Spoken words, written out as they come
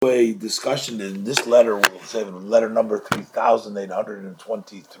a discussion in this letter. We'll say letter number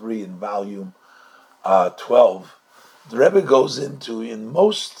 3,823 in volume 12. The Rebbe goes into, in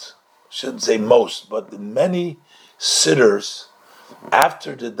most, shouldn't say most, but in many sidders,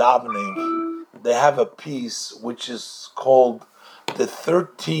 after the davening, they have a piece which is called the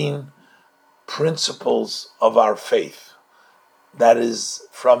 13 principles of our faith. That is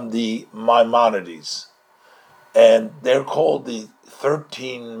from the Maimonides. And they're called the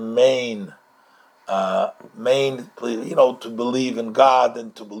 13 main, to believe in God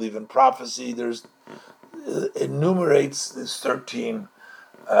and to believe in prophecy. There's enumerates this 13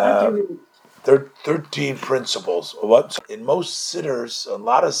 principles. What in most sidders, a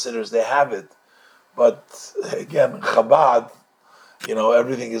lot of sidders, they have it, but again, Chabad,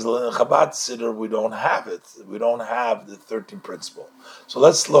 everything is in Chabad siddur. We don't have it. We don't have the 13 principle. So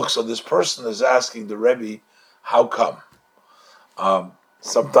let's look. So this person is asking the Rebbe, how come?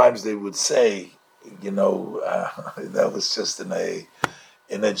 Sometimes they would say, that was just in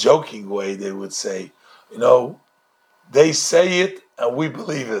a joking way. They would say, they say it and we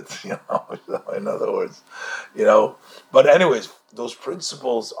believe it. In other words, But anyways, those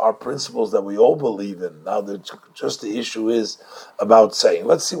principles are principles that we all believe in. Now, just the issue is about saying.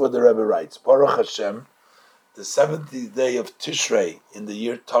 Let's see what the Rebbe writes. Baruch Hashem, the 70th day of Tishrei in the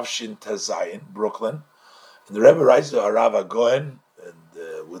year Tavshin Tezayin, Brooklyn. And the Rebbe writes to Harav Goen,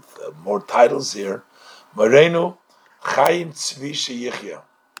 and with more titles here, Marenu Chaim Tzvi Sheyichya.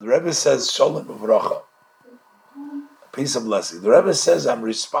 The Rebbe says, Shalom Uvracha, peace and blessing. The Rebbe says, I'm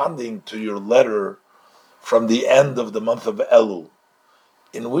responding to your letter from the end of the month of Elul,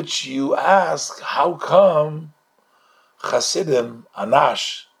 in which you ask, how come Hasidim,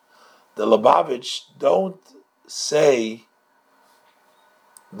 Anash, the Lubavitch, don't say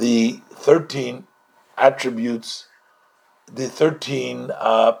the 13 attributes, the 13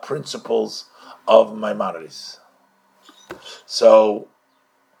 principles of Maimonides. So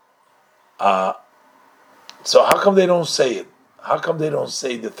how come they don't say it? How come they don't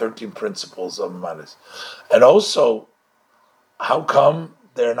say the 13 principles of Maimonides? And also, how come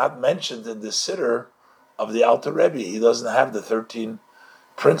they're not mentioned in the siddur of the Alter Rebbe? He doesn't have the 13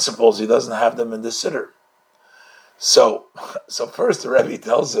 principles. He doesn't have them in the siddur. So first the Rebbe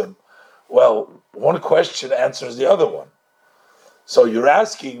tells him, well, one question answers the other one. So you're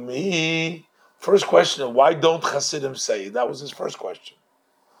asking me, first question, why don't Hasidim say it? That was his first question.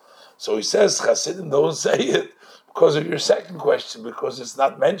 So he says, Hasidim don't say it because of your second question, because it's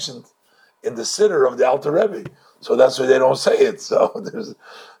not mentioned in the siddur of the Alter Rebbe. So that's why they don't say it. So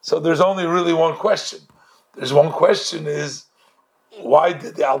there's only really one question. There's one question is, why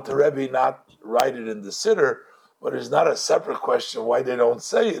did the Alter Rebbe not write it in the siddur? But it's not a separate question why they don't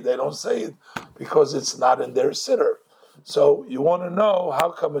say it. They don't say it because it's not in their siddur. So you want to know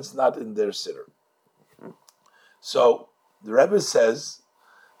how come it's not in their siddur. So the Rebbe says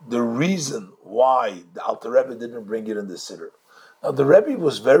the reason why the Alter Rebbe didn't bring it in the siddur. Now the Rebbe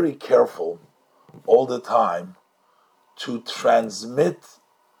was very careful all the time to transmit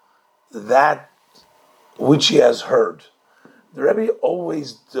that which he has heard. The Rebbe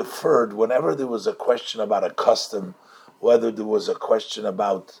always deferred whenever there was a question about a custom, whether there was a question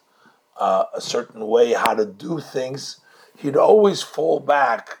about a certain way how to do things. He'd always fall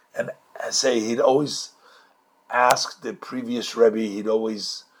back and say, he'd always ask the previous Rebbe, he'd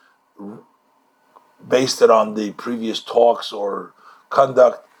always based it on the previous talks or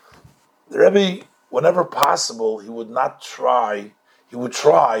conduct. The Rebbe, whenever possible, he would try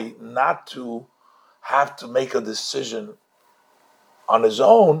not to have to make a decision on his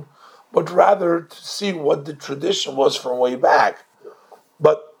own, but rather to see what the tradition was from way back.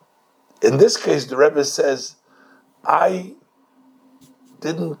 But in this case, the Rebbe says, I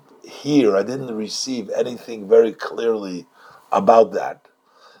didn't receive anything very clearly about that.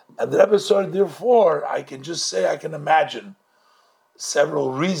 And the Rebbe said, therefore, I can imagine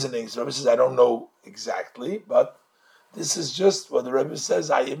several reasonings. The Rebbe says, I don't know exactly, but this is just what the Rebbe says,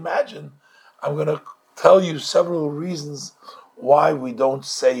 I imagine. I'm going to tell you several reasons why we don't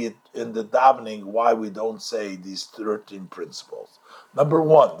say it in the davening, why we don't say these 13 principles. Number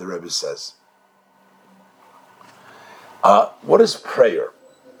one, the Rebbe says, what is prayer?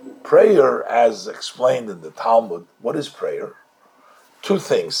 Prayer, as explained in the Talmud, what is prayer? Two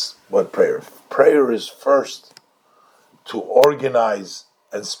things. What prayer? Prayer is first to organize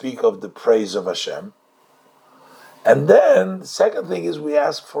and speak of the praise of Hashem. And then the second thing is we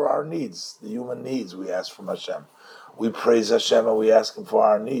ask for our needs, the human needs we ask from Hashem. We praise Hashem and we ask Him for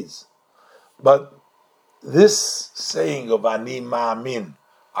our needs. But this saying of Ani Ma'amin,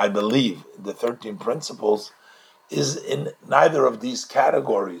 I believe, the 13 principles, is in neither of these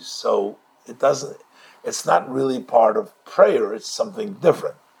categories. So it's not really part of prayer, it's something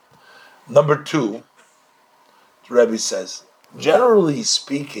different. Number two, the Rebbe says, generally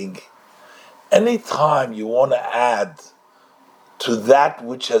speaking, anytime you want to add to that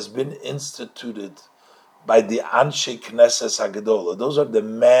which has been instituted by the Anshe Knesses Hagdola, those are the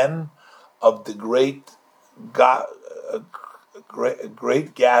men of the great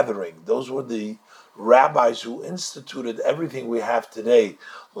gathering. Those were the rabbis who instituted everything we have today,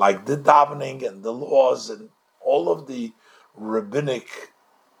 like the davening and the laws and all of the rabbinic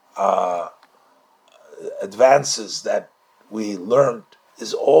advances that we learned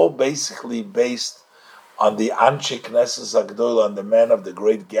is all basically based on the Anshe Knesses Hagdola, on the men of the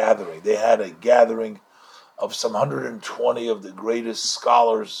great gathering. They had a gathering of some 120 of the greatest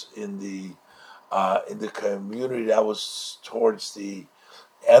scholars in the community. That was towards the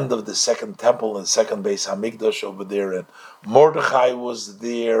end of the second temple and second base Hamikdash over there, and Mordechai was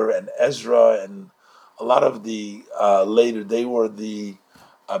there, and Ezra, and a lot of the later, they were the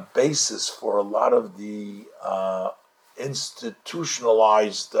basis for a lot of the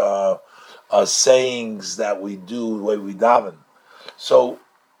institutionalized sayings that we do the way we daven. So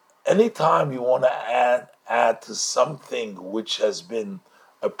anytime you want to add to something which has been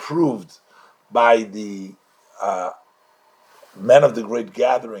approved by the men of the great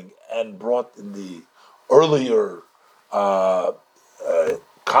gathering and brought in the earlier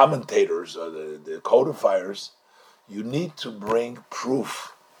commentators or the codifiers, you need to bring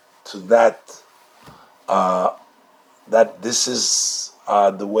proof to that that this is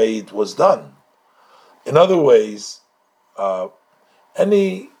the way it was done. In other ways,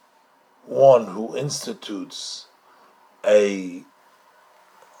 anyone who institutes a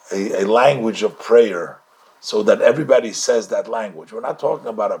language of prayer so that everybody says that language. We're not talking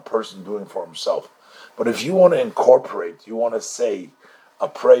about a person doing for himself. But if you want to incorporate, you want to say a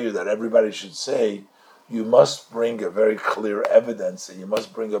prayer that everybody should say, you must bring a very clear evidence and you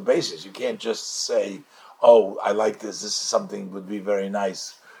must bring a basis. You can't just say, oh, I like this. This is something that would be very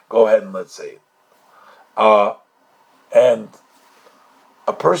nice. Go ahead and let's say it. And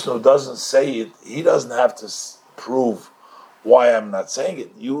a person who doesn't say it, he doesn't have to prove why I'm not saying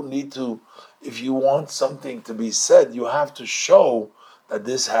it. You need to, if you want something to be said, you have to show that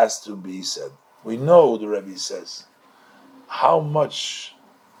this has to be said. We know, the Rebbe says, how much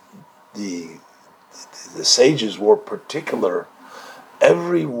the sages were particular.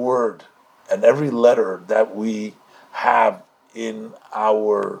 Every word and every letter that we have in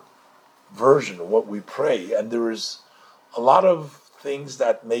our version of what we pray, and there is a lot of things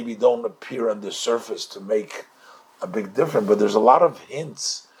that maybe don't appear on the surface to make a big difference, but there's a lot of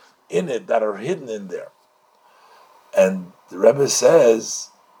hints in it that are hidden in there. And the Rebbe says,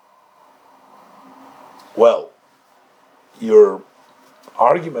 well, your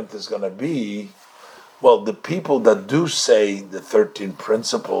argument is going to be, well, the people that do say the 13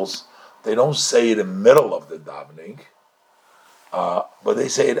 principles, they don't say it in the middle of the davening, but they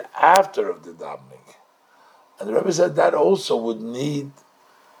say it after of the davening. And the Rebbe said that also would need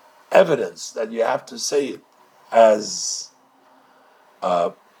evidence that you have to say it, as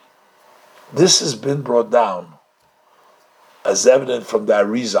this has been brought down as evident from the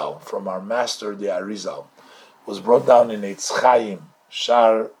Arizal, from our master, the Arizal. It was brought down in Eitz Chaim,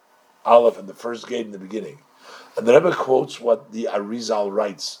 Shar Aleph, in the first gate in the beginning. And the Rebbe quotes what the Arizal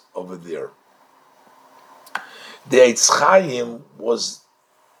writes over there. The Eitz Chaim was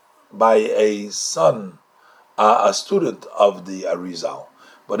by a son, a student of the Arizal.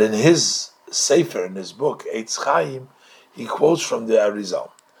 But in his Sefer, in his book, Eitz Chaim, he quotes from the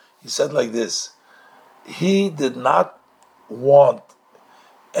Arizal. He said like this: he did not want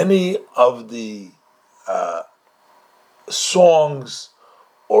any of the songs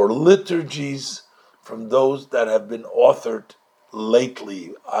or liturgies from those that have been authored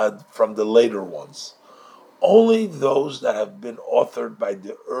lately, from the later ones. Only those that have been authored by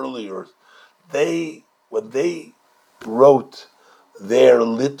the earlier, when they wrote their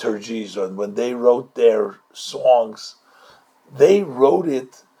liturgies and when they wrote their songs, they wrote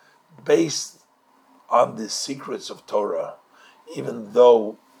it based on the secrets of Torah, even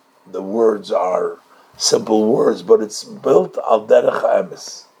though the words are simple words, but it's built al derech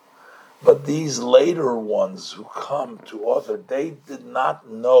emes. But these later ones who come to author, they did not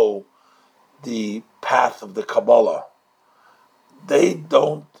know the path of the Kabbalah. They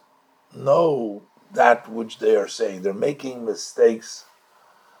don't know that which they are saying. They're making mistakes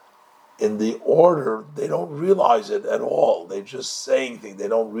in the order. They don't realize it at all. They're just saying things. They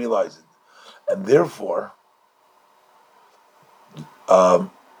don't realize it. And therefore,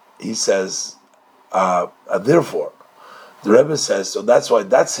 he says, Therefore, the Rebbe says, so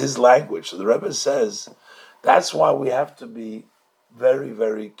that's his language. So the Rebbe says, that's why we have to be very,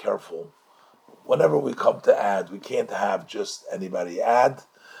 very careful. Whenever we come to add, we can't have just anybody add.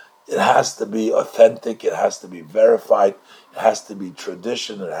 It has to be authentic, it has to be verified, it has to be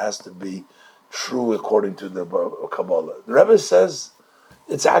tradition, it has to be true according to the Kabbalah. The Rebbe says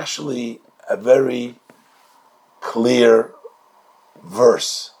it's actually a very clear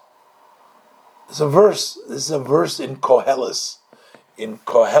verse. This is a verse in Koheles. In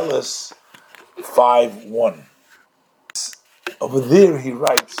Koheles 5:1. Over there he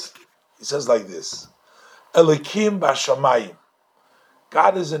writes, he says like this, Elikim b'shamayim,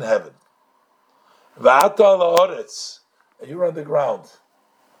 God is in heaven. V'ata la'oretz, and you're on the ground.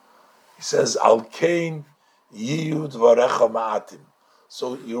 He says, Al kain yiyu dvarecha ma'atim.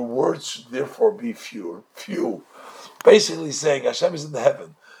 So your words should therefore be few. Basically saying Hashem is in the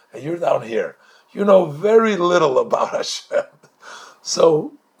heaven, and you're down here. You know very little about Hashem.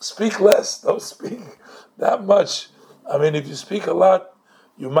 So speak less, don't speak that much. I mean, if you speak a lot,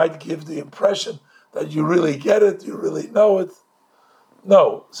 you might give the impression that you really get it, you really know it.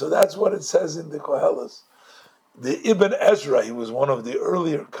 No, so that's what it says in the Koheles. The Ibn Ezra, he was one of the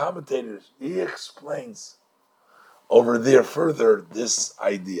earlier commentators, he explains over there further this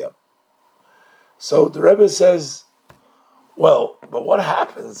idea. So the Rebbe says, well, but what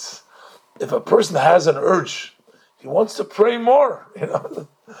happens if a person has an urge? He wants to pray more,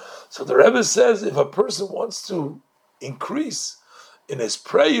 So the Rebbe says, if a person wants to increase in his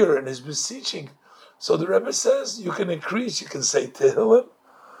prayer and his beseeching, so the Rebbe says you can increase, you can say Tehillim,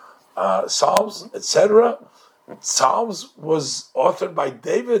 Psalms, etc. Psalms was authored by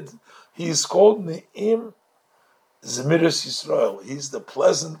David. He is called Ne'im Zemiris Yisrael. He's the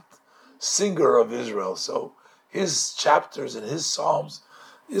pleasant singer of Israel. So his chapters and his Psalms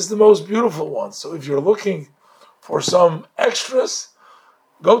is the most beautiful one. So if you're looking for some extras,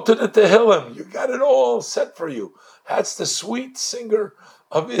 go to the Tehillim. You got it all set for you. That's the sweet singer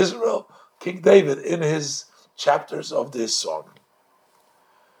of Israel, King David, in his chapters of this song.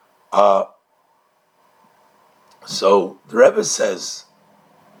 So the Rebbe says,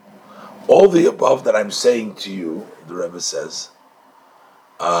 all the above that I'm saying to you, the Rebbe says,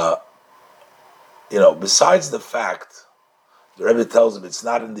 besides the fact, the Rebbe tells him it's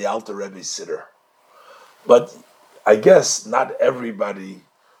not in the Alter Rebbe Siddur, but I guess not everybody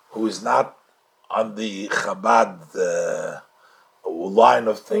who is not on the Chabad line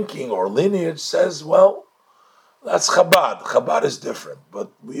of thinking or lineage says, well, that's Chabad. Chabad is different,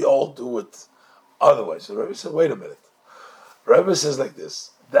 but we all do it otherwise. So the Rebbe said, wait a minute. The Rebbe says like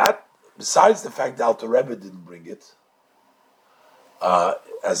this, that besides the fact that Alter Rebbe didn't bring it,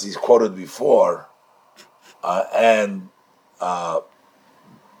 as he's quoted before, and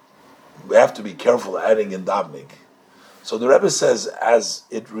we have to be careful adding in davening. So the Rebbe says, as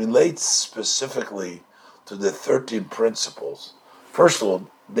it relates specifically to the 13 principles, first of all,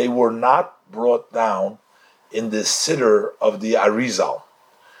 they were not brought down in the Siddur of the Arizal.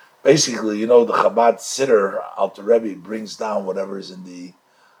 Basically, the Chabad Siddur, Alter Rebbe brings down whatever is in the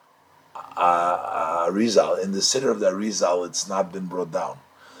Arizal. In the Siddur of the Arizal, it's not been brought down.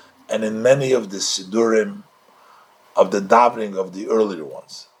 And in many of the Siddurim of the davening of the earlier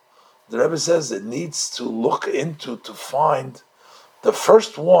ones, the Rebbe says it needs to look into to find the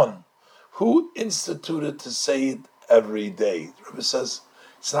first one who instituted to say it every day. The Rebbe says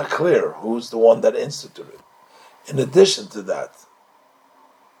it's not clear who's the one that instituted. In addition to that,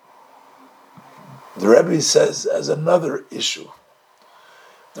 the Rebbe says as another issue,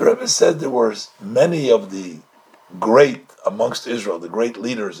 the Rebbe said there were many of the great amongst Israel, the great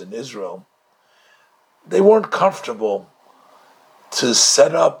leaders in Israel, they weren't comfortable to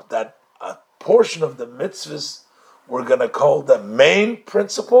set up that a portion of the mitzvahs we're going to call the main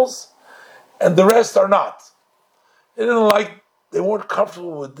principles, and the rest are not. They weren't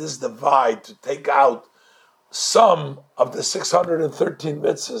comfortable with this divide to take out some of the 613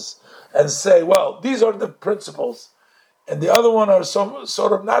 mitzvahs and say, well, these are the principles, and the other one are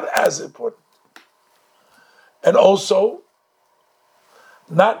sort of not as important. And also,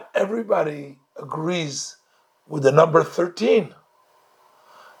 not everybody agrees with the number 13.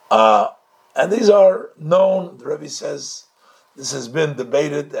 And these are known, the Rebbe says, this has been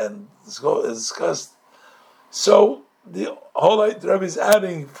debated and discussed. So the Rebbe is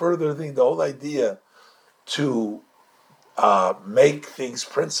adding further thing, the whole idea to make things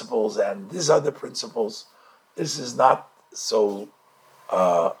principles, and these are the principles. This is not so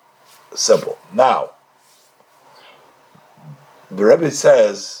simple. Now, the Rebbe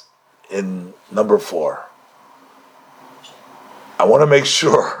says in number 4, I want to make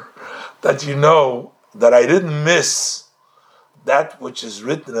sure that you know that I didn't miss that which is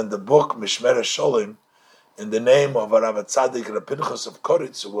written in the book Mishmer Sholem in the name of Rav Tzadik Reb Pinchas of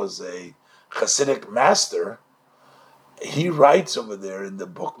Koritz, who was a Hasidic master. He writes over there in the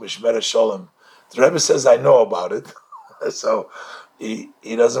book Mishmer Sholem. The Rebbe says, I know about it. So he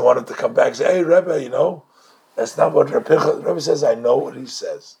doesn't want it to come back and say, hey, Rebbe, that's not what Reb Pinchas. The Rebbe says, I know what he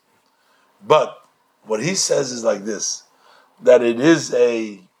says. But what he says is like this, that it is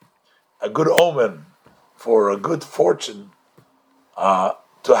a good omen for a good fortune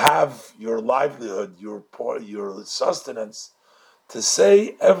to have your livelihood, your sustenance, to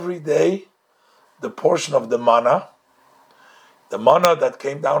say every day the portion of the manna that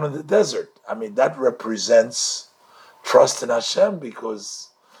came down in the desert. I mean, that represents trust in Hashem, because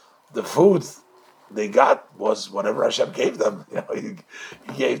the food they got was whatever Hashem gave them. He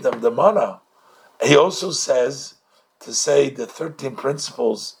gave them the manna. He also says to say the 13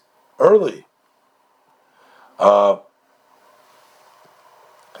 principles early.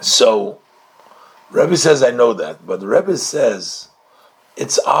 So Rebbe says, I know that, but the Rebbe says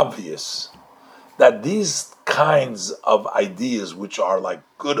it's obvious that these kinds of ideas, which are like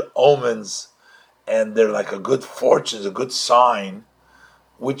good omens and they're like a good fortune, a good sign,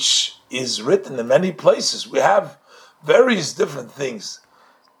 which is written in many places. We have various different things.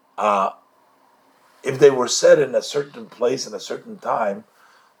 If they were said in a certain place in a certain time,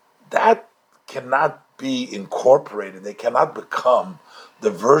 that cannot be incorporated. They cannot become the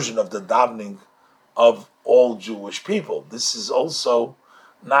version of the davening of all Jewish people. This is also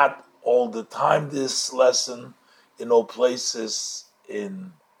not all the time this lesson in all places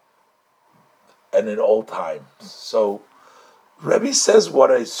and in all times. So Rebbe says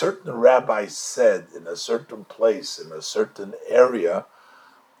what a certain rabbi said in a certain place, in a certain area,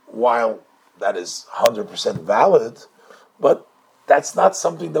 while that is 100% valid, but that's not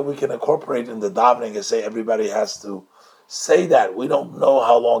something that we can incorporate in the davening and say everybody has to say that. We don't know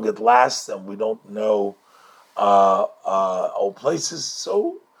how long it lasts, and we don't know all places.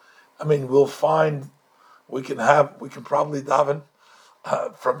 So, I mean, we'll find we can probably daven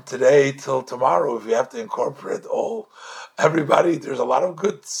from today till tomorrow if you have to incorporate everybody. There's a lot of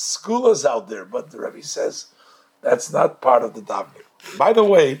good skulas out there, but the Rebbe says that's not part of the davening. By the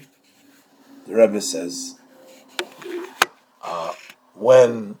way, the Rebbe says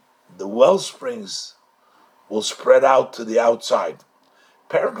when the well springs will spread out to the outside.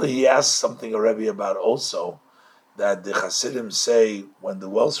 Apparently, he asked something a Rebbe about also, that the Hasidim say when the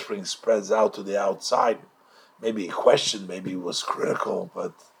wellspring spreads out to the outside. Maybe he questioned, maybe he was critical,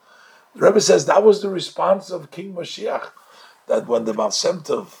 but the Rebbe says that was the response of King Mashiach, that when the Baal Shem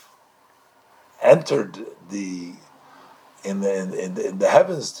Tov entered in the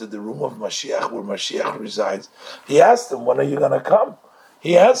heavens to the room of Mashiach, where Mashiach resides, he asked him, when are you going to come?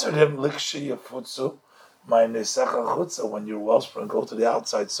 He answered him, Likshi Yafutsu, my Nesecha Chutza, when your wellspring go to the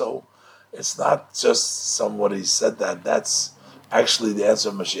outside. So it's not just somebody said that, that's actually the answer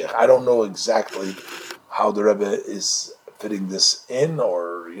of Mashiach. I don't know exactly how the Rebbe is fitting this in,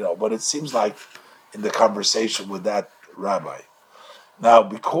 but it seems like in the conversation with that rabbi. Now,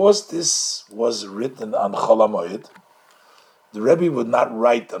 because this was written on Chol HaMoed, the Rebbe would not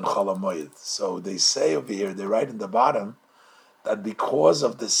write on Chol HaMoed. So they say over here, they write in the bottom, that because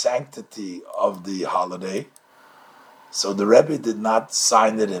of the sanctity of the holiday, so the Rebbe did not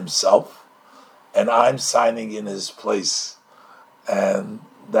sign it himself, and I'm signing in his place, and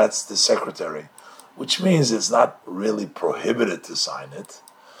that's the secretary, which means it's not really prohibited to sign it,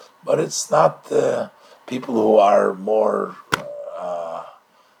 but it's not people who are more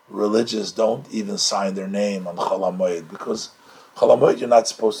religious don't even sign their name on Chol HaMoed, because Chol HaMoed you're not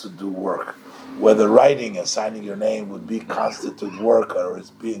supposed to do work. Whether writing and signing your name would constitute work or it's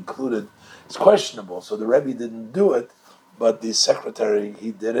be included, it's questionable. So the Rebbe didn't do it, but the secretary,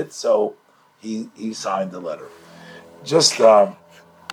 he did it, so he signed the letter. Just